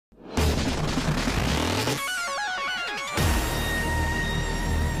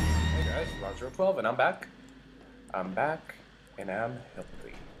episode 12, and I'm back. I'm back, and I'm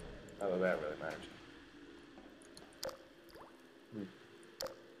healthy. Not that that really matters.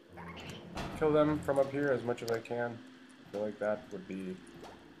 Kill them from up here as much as I can. I feel like that would be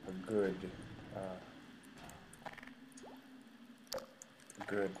a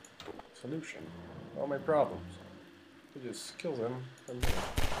good solution to all my problems. You just kill them from here.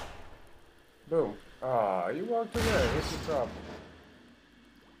 Boom. Ah, you walked away. What's the problem?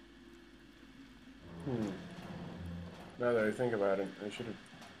 Now that I think about it, I should have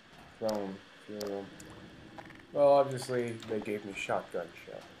thrown a few of them. Well, obviously, they gave me shotgun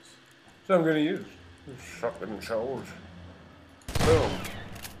shells. So I'm gonna use shotgun shells. Boom.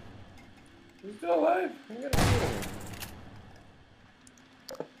 He's still alive? You gotta kill him.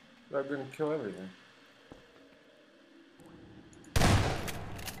 I'm gonna kill everything.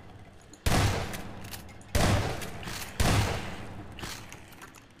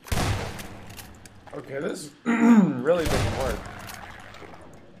 Okay, this really doesn't work.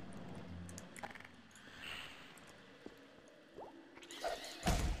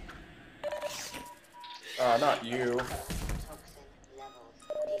 Not you. Toxin levels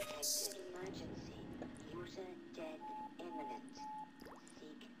detected. Emergency. User dead imminent.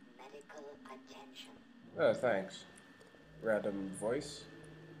 Seek medical attention. Oh, thanks. Random voice.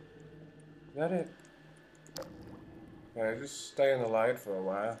 Is that it? Yeah, just stay in the light for a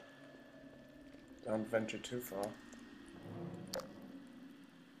while. Don't venture too far.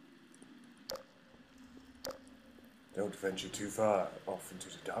 Don't venture too far off into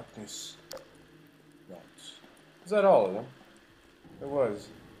the darkness. Not. Is that all of them? It was.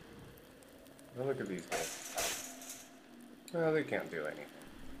 Now look at these guys. Well, they can't do anything.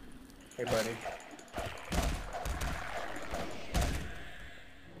 Hey, buddy.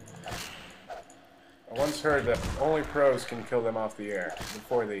 I once heard that only pros can kill them off the air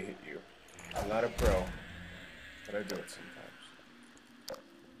before they hit you. I'm not a pro, but I do it sometimes.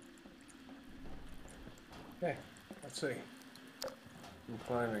 Okay, let's see. I'm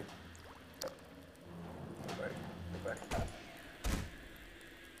climbing. Go back.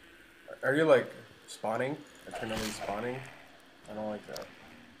 Are you like spawning? Eternally spawning? I don't like that.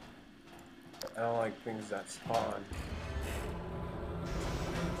 I don't like things that spawn.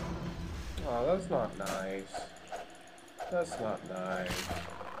 Oh, that's not nice. That's not nice.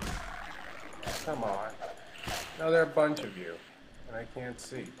 Come on. Now there are a bunch of you, and I can't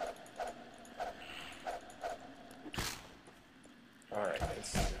see. Alright, let's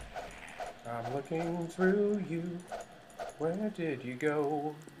see. I'm looking through you. Where did you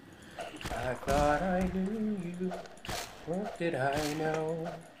go? I thought I knew you. What did I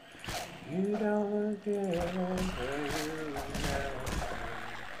know? You don't remember you now.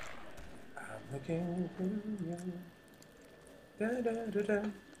 I'm looking through you. Da da da da.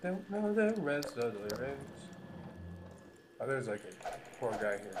 Don't know the rest of the lyrics. Oh, there's like a poor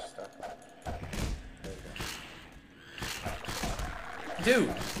guy here stuck. There you go.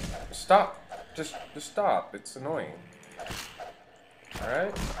 Dude! Stop! Just stop. It's annoying.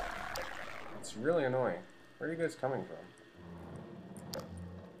 Alright? It's really annoying. Where are you guys coming from?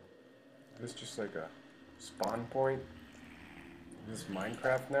 Is this just like a spawn point? Is this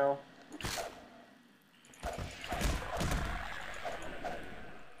Minecraft now?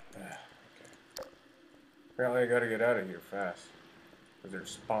 Apparently I gotta get out of here fast. Because they're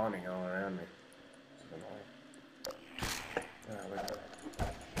spawning all around me. It's annoying. Yeah, look at that.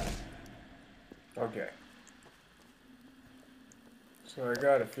 Okay. So I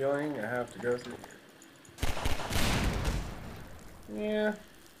got a feeling I have to go through here. Yeah,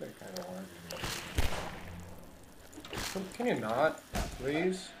 that kind of worked. Can you not,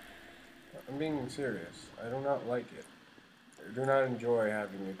 please? I'm being serious. I do not like it. I do not enjoy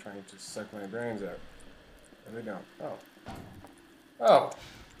having you trying to suck my brains out. I really don't. Oh. Oh!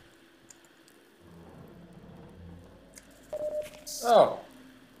 Oh!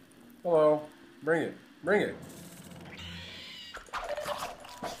 Hello. Bring it. Bring it.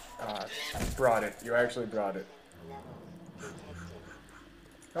 Brought it. You actually brought it.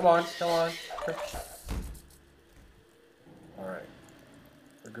 Come on. Come on. Alright.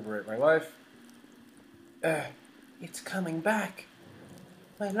 Recuperate my life. It's coming back.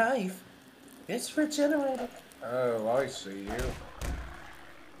 My life. It's regenerated. Oh, I see you.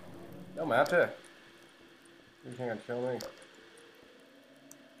 No matter. You can't kill me.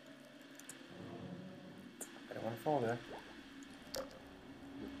 I don't want to fall there.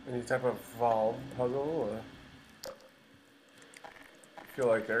 Any type of valve puzzle? Or... I feel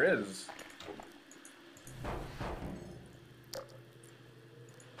like there is.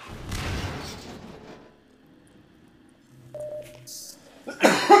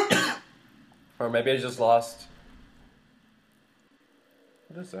 Or maybe I just lost.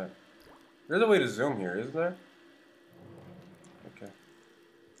 What is that? There's a way to zoom here, isn't there? Okay.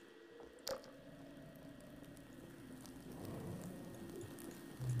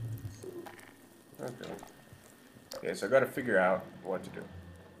 Okay. Okay, so I gotta figure out what to do.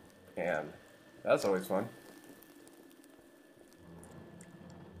 And that's always fun.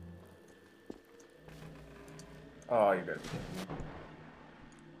 Oh, you gotta be kidding me.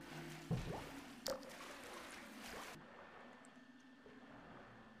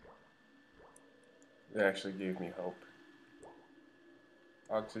 It actually gave me hope.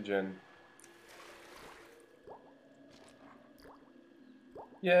 Oxygen.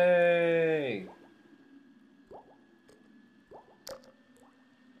 Yay!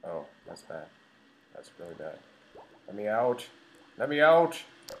 Oh, that's bad. That's really bad. Let me out. Let me out!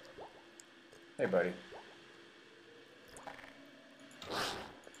 Hey, buddy.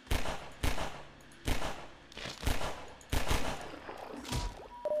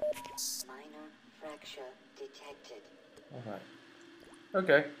 Minor fracture detected. Alright.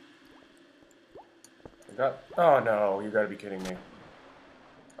 Okay. I got. Oh no, you gotta be kidding me.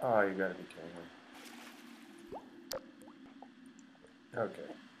 Oh, you gotta be kidding me.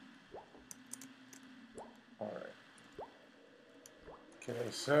 Okay. Alright.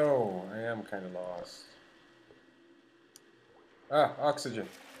 Okay, so I am kind of lost. Ah, oxygen.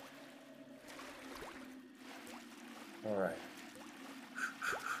 Alright.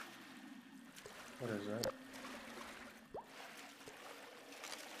 What is that?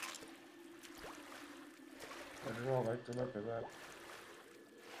 I don't like the look of that.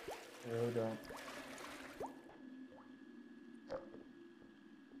 I really don't.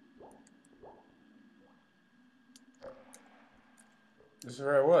 This is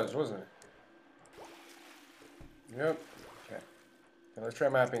where I was, wasn't it? Yep. Okay. Okay, let's try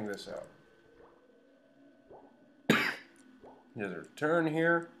mapping this out. There's a turn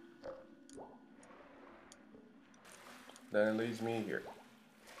here. Then it leads me here.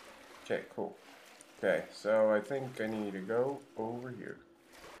 Okay, cool. Okay, so I think I need to go over here.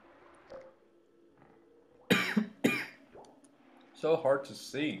 So hard to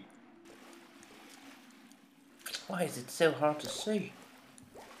see. Why is it so hard to see?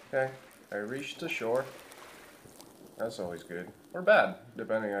 Okay, I reached the shore. That's always good. Or bad,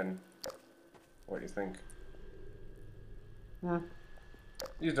 depending on what you think.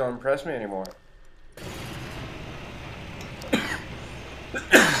 These don't impress me anymore.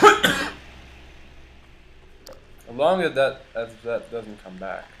 As long as that doesn't come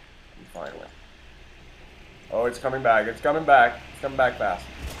back, I'm fine with. Oh, it's coming back. It's coming back. It's coming back fast.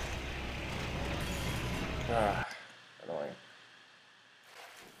 Ah, annoying.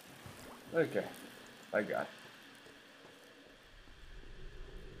 Okay, I got it.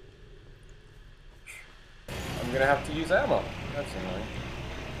 I'm gonna have to use ammo. That's annoying.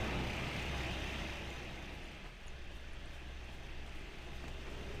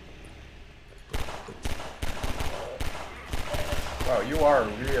 Wow, you are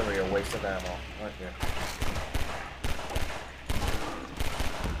really a waste of ammo, aren't you?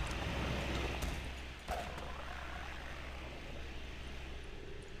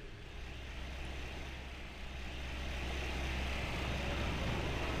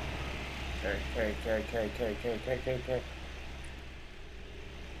 Okay.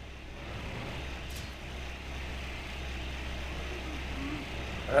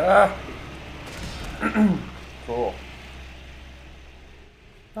 Ah! Cool.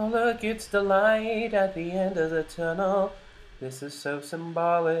 Oh look, it's the light at the end of the tunnel. This is so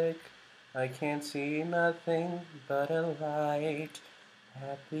symbolic. I can't see nothing but a light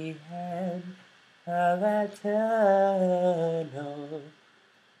at the end of that tunnel.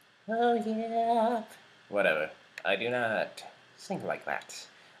 Oh yeah. Whatever. I do not sing like that.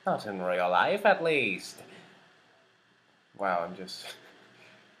 Not in real life, at least. Wow, I'm just...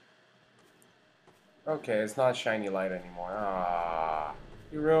 Okay, it's not shiny light anymore. Ah,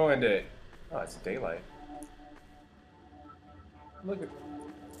 you ruined it. Oh, it's daylight. Look at...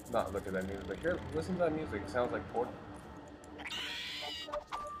 Not look at that music. Here, listen to that music. It sounds like Portal.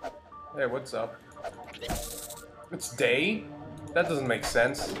 Hey, what's up? It's day? That doesn't make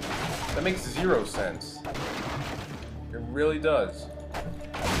sense. That makes 0 sense. It really does.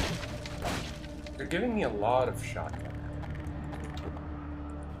 You're giving me a lot of shotgun.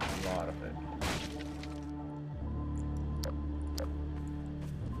 A lot of it.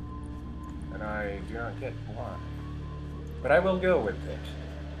 And I do not get why. But I will go with it.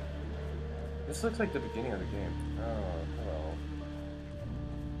 This looks like the beginning of the game. Oh, hello.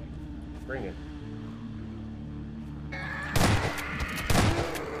 Bring it.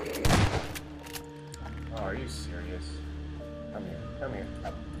 Come here.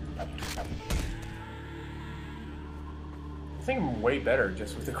 I think I'm way better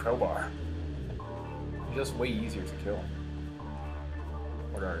just with the crowbar. It's just way easier to kill.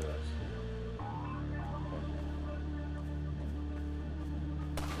 What are those?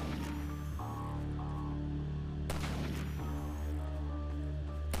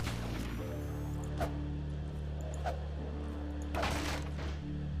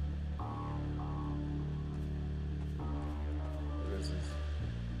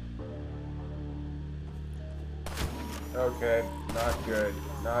 Okay, not good,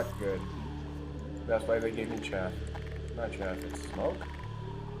 not good. That's why they gave me chaff. Not chaff, it's smoke?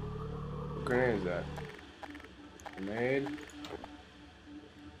 What grenade is that? Grenade?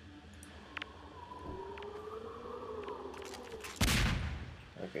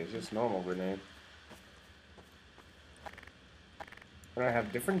 Okay, it's just normal grenade. Can I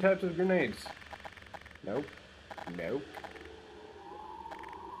have different types of grenades? Nope. Nope.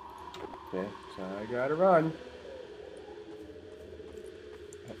 Okay, so I gotta run.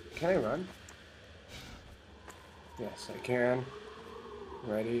 Can I run? Yes, I can.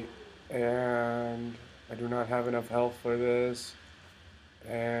 Ready. And I do not have enough health for this.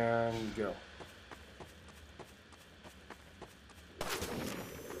 And go.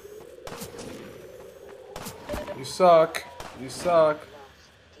 You suck. You suck.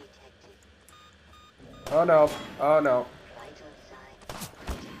 Oh no. Oh no.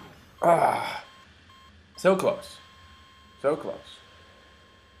 Ah. So close. So close.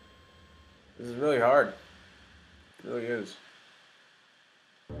 This is really hard. It really is.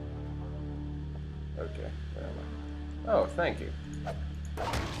 Okay, where am I? Oh, thank you. I'm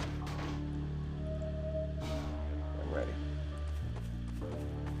ready.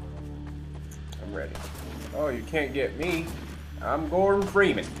 I'm ready. Oh, you can't get me. I'm Gordon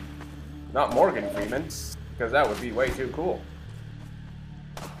Freeman. Not Morgan Freeman, because that would be way too cool.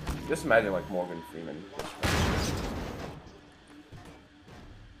 Just imagine like Morgan Freeman.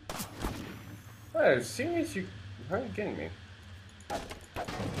 Are you serious? How are you kidding me?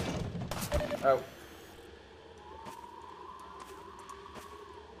 Oh.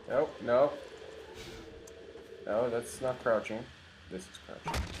 No, no. No, that's not crouching. This is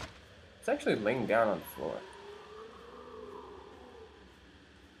crouching. It's actually laying down on the floor.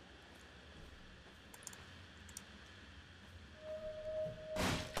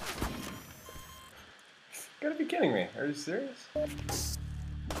 You gotta be kidding me. Are you serious?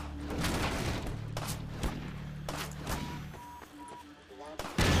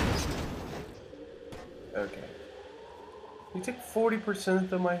 Okay. You took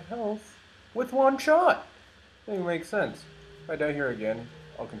 40% of my health with one shot. Doesn't make sense. If I die here again,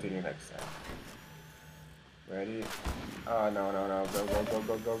 I'll continue next time. Ready? Oh, no, no, no. Go, go, go,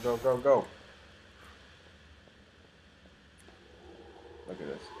 go, go, go, go, go. Look at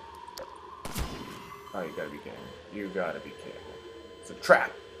this. Oh, you gotta be kidding me. You gotta be kidding me. It's a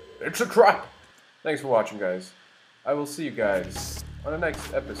trap. It's a trap. Thanks for watching, guys. I will see you guys on the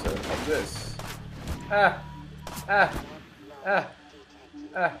next episode of this.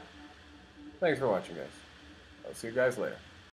 Thanks for watching, guys. I'll see you guys later.